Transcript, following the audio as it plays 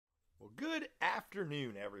Well, good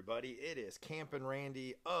afternoon, everybody. It is Campin'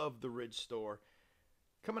 Randy of the Ridge Store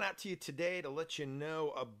coming out to you today to let you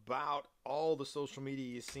know about all the social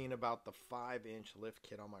media you've seen about the 5-inch lift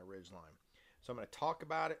kit on my Ridgeline. So I'm going to talk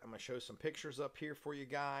about it. I'm going to show some pictures up here for you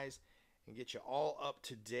guys and get you all up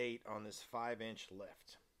to date on this 5-inch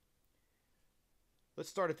lift. Let's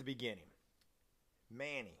start at the beginning.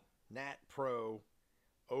 Manny, Nat Pro,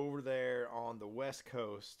 over there on the West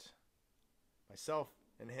Coast, myself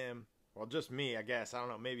and him, well, just me, I guess. I don't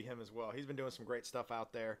know, maybe him as well. He's been doing some great stuff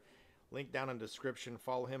out there. Link down in the description.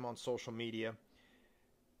 Follow him on social media.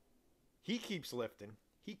 He keeps lifting.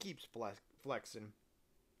 He keeps flexing.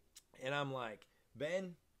 And I'm like,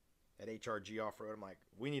 Ben, at HRG Off-Road, I'm like,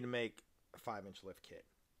 we need to make a 5-inch lift kit.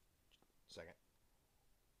 Second.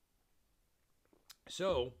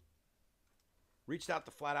 So, reached out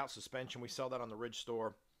to Flatout Suspension. We sell that on the Ridge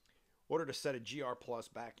Store. Ordered a set of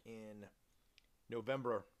GRPLUS back in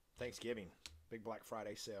November, Thanksgiving, big Black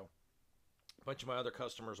Friday sale. A bunch of my other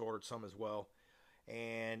customers ordered some as well,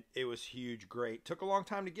 and it was huge, great. Took a long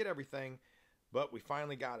time to get everything, but we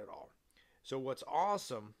finally got it all. So what's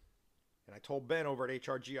awesome, and I told Ben over at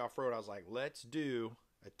HRG Off-Road, I was like, let's do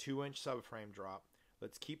a 2-inch subframe drop.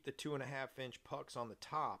 Let's keep the 2.5-inch pucks on the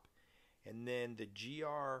top, and then the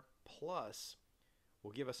GR Plus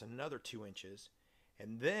will give us another 2 inches,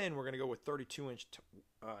 and then we're going to go with 32-inch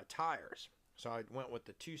tires. So I went with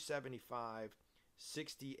the 275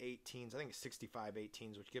 60 18s. I think it's 65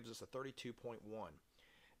 18s, which gives us a 32.1.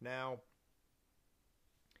 Now,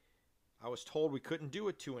 I was told we couldn't do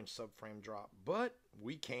a 2-inch subframe drop, but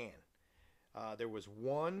we can. There's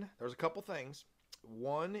a couple things.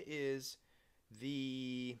 One is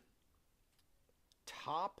the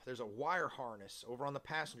top. There's a wire harness over on the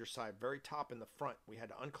passenger side, very top in the front. We had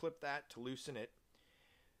to unclip that to loosen it.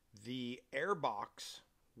 The air box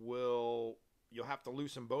you'll have to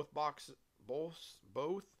loosen both bolts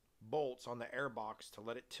on the air box to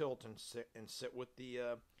let it tilt and sit with the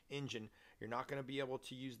engine. You're not going to be able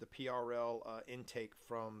to use the PRL intake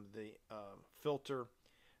from the filter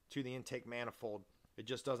to the intake manifold. It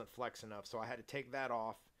just doesn't flex enough, so I had to take that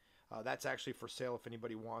off. That's actually for sale if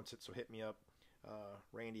anybody wants it, so hit me up,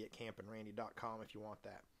 Randy at CampingRandy.com if you want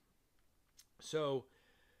that. So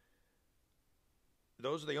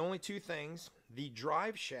those are the only two things. The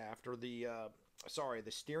drive shaft, or the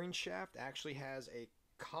steering shaft, actually has a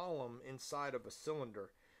column inside of a cylinder.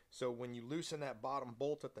 So when you loosen that bottom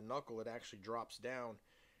bolt at the knuckle, it actually drops down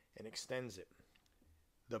and extends it.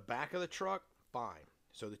 The back of the truck, fine.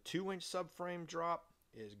 So the 2-inch subframe drop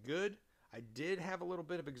is good. I did have a little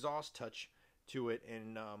bit of exhaust touch to it,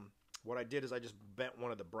 and what I did is I just bent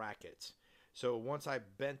one of the brackets. So once I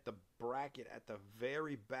bent the bracket at the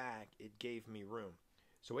very back, it gave me room.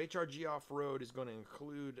 So HRG Off-Road is going to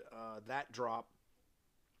include that drop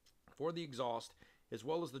for the exhaust, as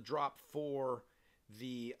well as the drop for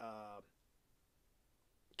the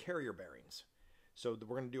carrier bearings. So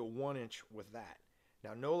we're going to do a 1-inch with that.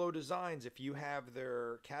 Now, Nolo Designs, if you have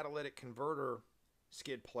their catalytic converter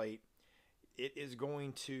skid plate, it is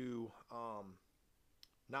going to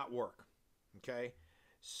not work. Okay?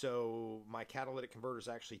 So my catalytic converter is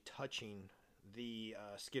actually touching the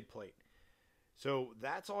skid plate. So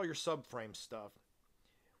that's all your subframe stuff.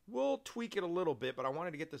 We'll tweak it a little bit, but I wanted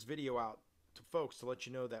to get this video out to folks to let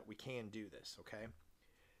you know that we can do this, okay?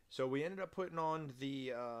 So we ended up putting on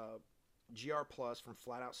the GR Plus from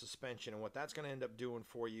Flatout Suspension, and what that's going to end up doing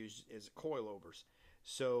for you is coilovers.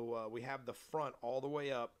 So we have the front all the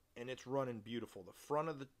way up, and it's running beautiful. The front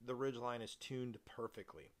of the Ridgeline is tuned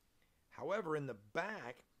perfectly. However, in the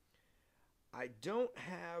back, I don't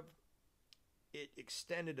have it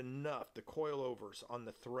extended enough, the coilovers on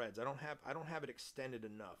the threads. I don't have it extended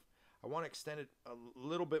enough. I want to extend it a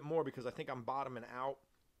little bit more because I think I'm bottoming out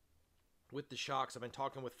with the shocks. I've been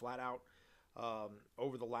talking with Flatout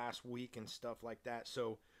over the last week and stuff like that.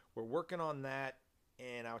 So we're working on that,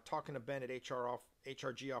 and I was talking to Ben at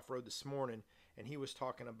HRG Off-Road this morning, and he was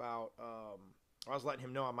talking about, I was letting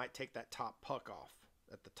him know I might take that top puck off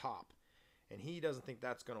at the top, and he doesn't think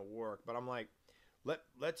that's going to work. But I'm like,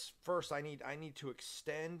 let's first, I need to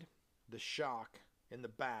extend the shock in the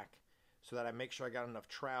back so that I make sure I got enough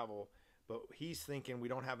travel. But he's thinking we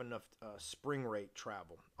don't have enough spring rate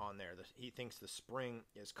travel on there. He thinks the spring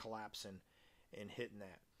is collapsing and hitting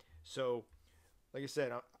that. So, like I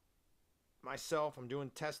said, I'm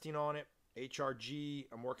doing testing on it. HRG,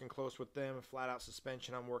 I'm working close with them. Flatout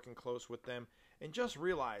Suspension, I'm working close with them. And just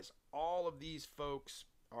realize all of these folks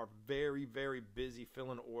are very, very busy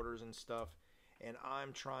filling orders and stuff, and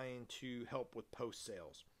I'm trying to help with post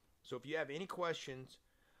sales. So if you have any questions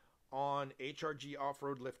on HRG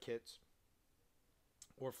off-road lift kits,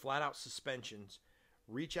 or Flatout Suspensions,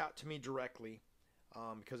 reach out to me directly,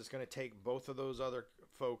 because it's going to take both of those other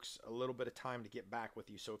folks a little bit of time to get back with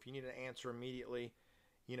you. So if you need an answer immediately,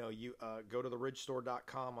 you know, you go to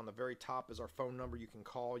theridgestore.com. On the very top is our phone number. You can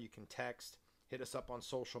call, you can text, hit us up on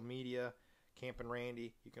social media,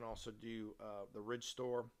 CampingRandy. You can also do the Ridge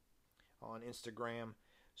Store on Instagram.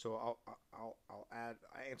 So I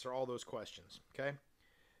answer all those questions. Okay.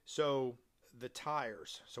 So the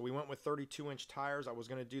tires. So we went with 32-inch tires. I was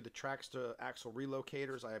going to do the tracks to axle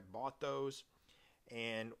relocators. I bought those,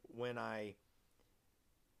 and when I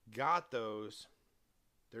got those,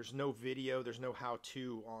 there's no video, there's no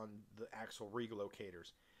how-to on the axle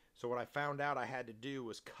relocators. So what I found out I had to do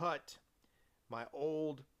was cut my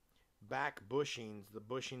old back bushings, the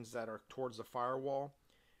bushings that are towards the firewall,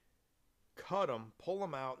 cut them, pull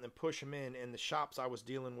them out, and then push them in. And the shops I was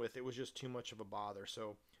dealing with, it was just too much of a bother.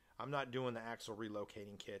 So I'm not doing the axle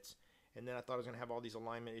relocating kits. And then I thought I was going to have all these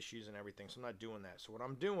alignment issues and everything, so I'm not doing that. So what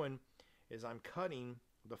I'm doing is I'm cutting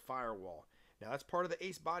the firewall. Now that's part of the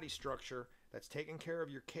ACE body structure that's taking care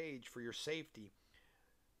of your cage for your safety.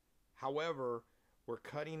 However, we're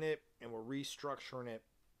cutting it and we're restructuring it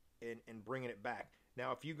and bringing it back.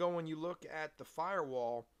 Now if you go and you look at the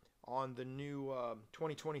firewall on the new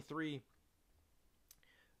 2023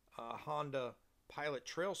 Honda Pilot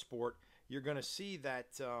Trail Sport, you're going to see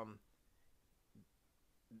that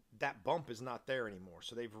that bump is not there anymore.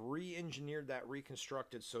 So they've re-engineered that,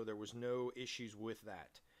 reconstructed, so there was no issues with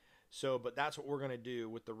that. So, but that's what we're going to do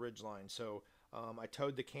with the Ridgeline. So I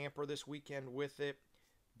towed the camper this weekend with it.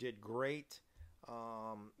 Did great.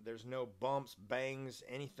 There's no bumps, bangs,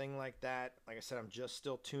 anything like that. Like I said, I'm just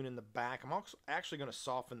still tuning the back. I'm also actually going to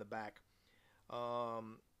soften the back.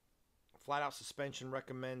 Flatout Suspension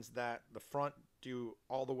recommends that the front do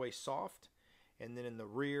all the way soft, and then in the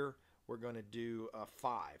rear we're going to do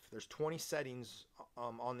 5. There's 20 settings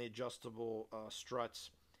on the adjustable struts,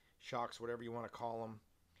 shocks, whatever you want to call them.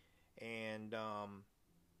 And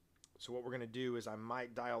so what we're going to do is I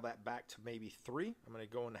might dial that back to maybe 3. I'm going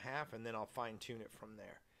to go in half, and then I'll fine tune it from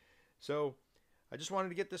there. So I just wanted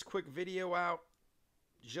to get this quick video out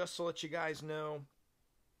just to let you guys know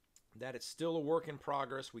that it's still a work in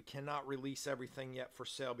progress. We cannot release everything yet for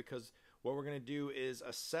sale, because what we're going to do is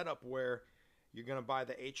a setup where you're going to buy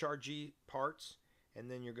the HRG parts, and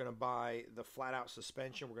then you're going to buy the flat out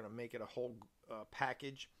suspension. We're going to make it a whole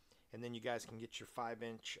package, and then you guys can get your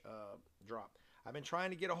 5-inch drop. I've been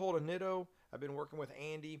trying to get a hold of Nitto. I've been working with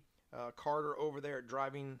Andy Carter over there at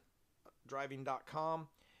driving.com,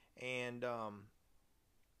 and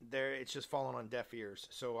there it's just falling on deaf ears.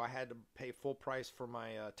 So I had to pay full price for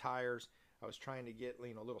my tires. I was trying to get,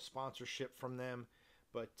 you know, a little sponsorship from them,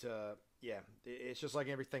 but yeah, it's just like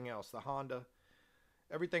everything else. The Honda,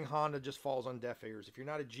 everything Honda just falls on deaf ears. If you're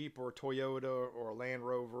not a Jeep or a Toyota or a Land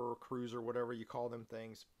Rover or Cruiser, whatever you call them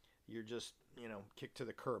things, you're just, you know, kicked to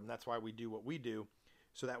the curb. And that's why we do what we do,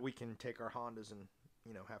 so that we can take our Hondas and,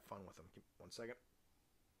 you know, have fun with them. One second.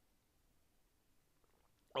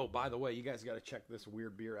 Oh, by the way, you guys got to check this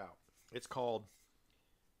weird beer out. It's called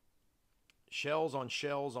Shells on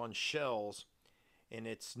Shells on Shells, and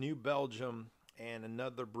it's New Belgium and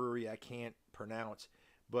another brewery I can't pronounce.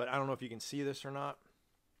 But I don't know if you can see this or not.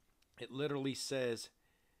 It literally says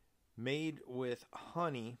made with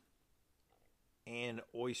honey and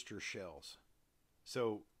oyster shells.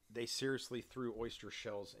 So they seriously threw oyster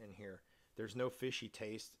shells in here. There's no fishy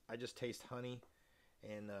taste. I just taste honey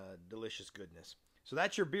and delicious goodness. So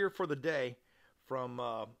that's your beer for the day from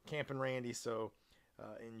CampingRandy. So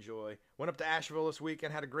enjoy. Went up to Asheville this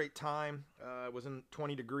weekend. Had a great time. It was in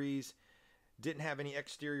 20 degrees. Didn't have any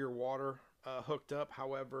exterior water hooked up.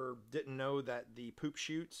 However, didn't know that the poop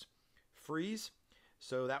chutes freeze.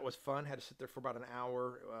 So that was fun. Had to sit there for about an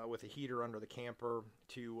hour with a heater under the camper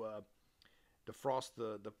to defrost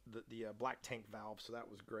the black tank valve. So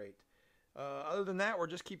that was great. Other than that, we're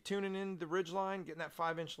just keep tuning in the Ridgeline, getting that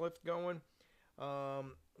 5-inch lift going.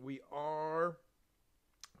 We are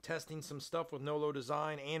testing some stuff with No-Low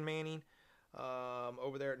Design and Manning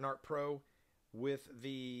over there at NART Pro with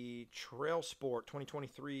the Trail Sport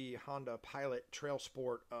 2023 Honda Pilot Trail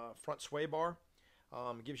Sport front sway bar.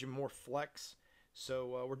 It gives you more flex.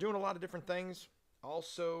 So we're doing a lot of different things.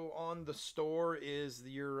 Also on the store is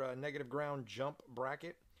your negative ground jump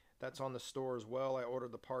bracket. That's on the store as well. I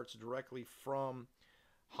ordered the parts directly from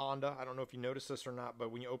Honda. I don't know if you noticed this or not,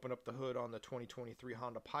 but when you open up the hood on the 2023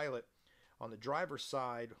 Honda Pilot, on the driver's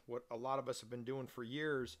side, what a lot of us have been doing for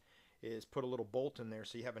years is put a little bolt in there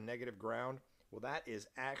so you have a negative ground. Well, that is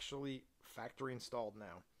actually factory installed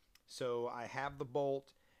now. So I have the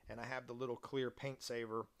bolt, and I have the little clear paint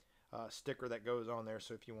saver sticker that goes on there.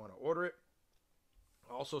 So if you want to order it,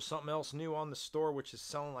 Also, something else new on the store, which is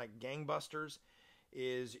selling like gangbusters,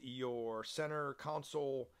 is your center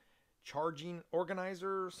console charging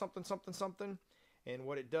organizer, something. And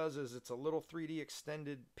what it does is it's a little 3D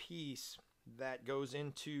extended piece that goes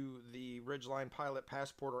into the Ridgeline Pilot,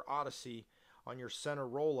 Passport, or Odyssey on your center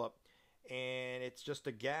roll-up. And it's just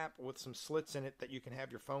a gap with some slits in it that you can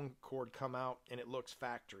have your phone cord come out, and it looks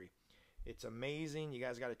factory. It's amazing. You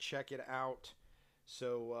guys got to check it out.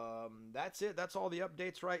 So that's it. That's all the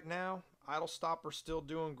updates right now. Idle Stopper's still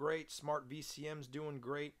doing great. Smart VCM's doing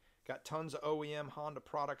great. Got tons of OEM Honda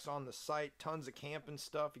products on the site. Tons of camping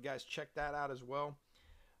stuff. You guys check that out as well.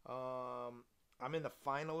 I'm in the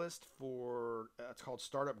finalist for, it's called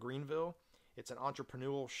Startup Greenville. It's an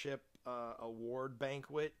entrepreneurship award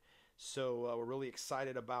banquet. So we're really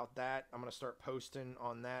excited about that. I'm going to start posting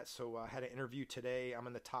on that. So I had an interview today. I'm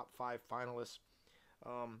in the top 5 finalists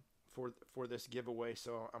for this giveaway.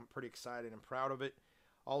 So I'm pretty excited and proud of it.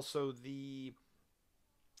 Also, the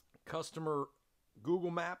customer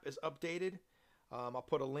Google map is updated. I'll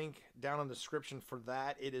put a link down in the description for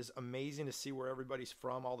that. It is amazing to see where everybody's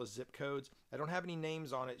from, all the zip codes. I don't have any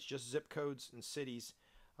names on it. It's just zip codes and cities.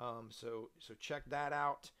 So check that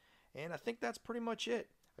out. And I think that's pretty much it.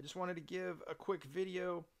 I just wanted to give a quick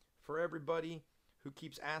video for everybody who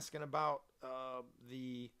keeps asking about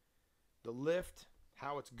the lift,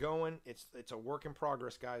 how it's going. It's a work in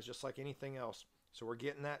progress, guys, just like anything else. So we're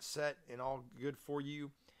getting that set and all good for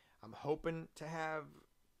you. I'm hoping to have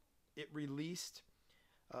it released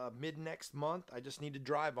mid next month. I just need to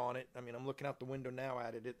drive on it. I mean, I'm looking out the window now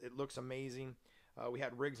at it. It looks amazing. We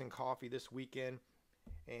had Rigs and Coffee this weekend,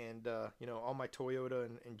 and you know, all my Toyota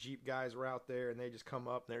and Jeep guys were out there, and they just come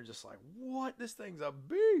up and they're just like, "What? This thing's a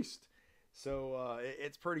beast!" So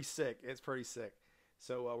it's pretty sick. It's pretty sick.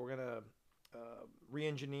 So we're gonna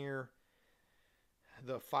re-engineer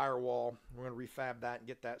the firewall. We're gonna refab that and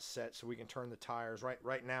get that set so we can turn the tires.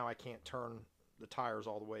 Right now, I can't turn the tires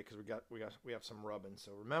all the way because we have some rubbing.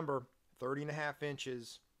 So remember, 30.5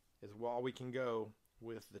 inches is all we can go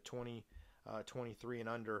with the 23 and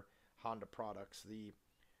under Honda products.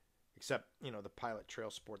 Except, you know, the Pilot Trail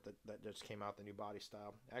Sport that just came out, the new body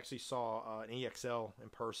style. I actually saw an EXL in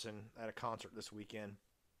person at a concert this weekend.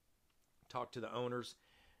 Talked to the owners.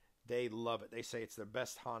 They love it. They say it's their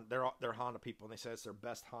best Honda. They're Honda people, and they say it's their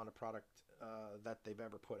best Honda product that they've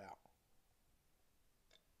ever put out.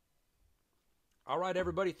 All right,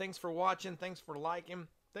 everybody. Thanks for watching. Thanks for liking.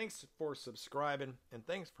 Thanks for subscribing. And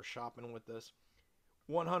thanks for shopping with us.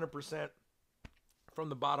 100% from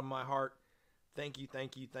the bottom of my heart. Thank you,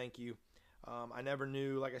 thank you, thank you. I never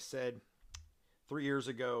knew, like I said, 3 years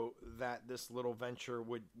ago that this little venture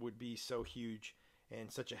would be so huge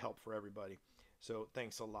and such a help for everybody. So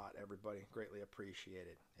thanks a lot, everybody. Greatly appreciate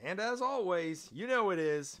it. And as always, you know it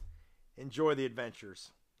is. Enjoy the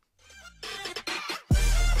adventures.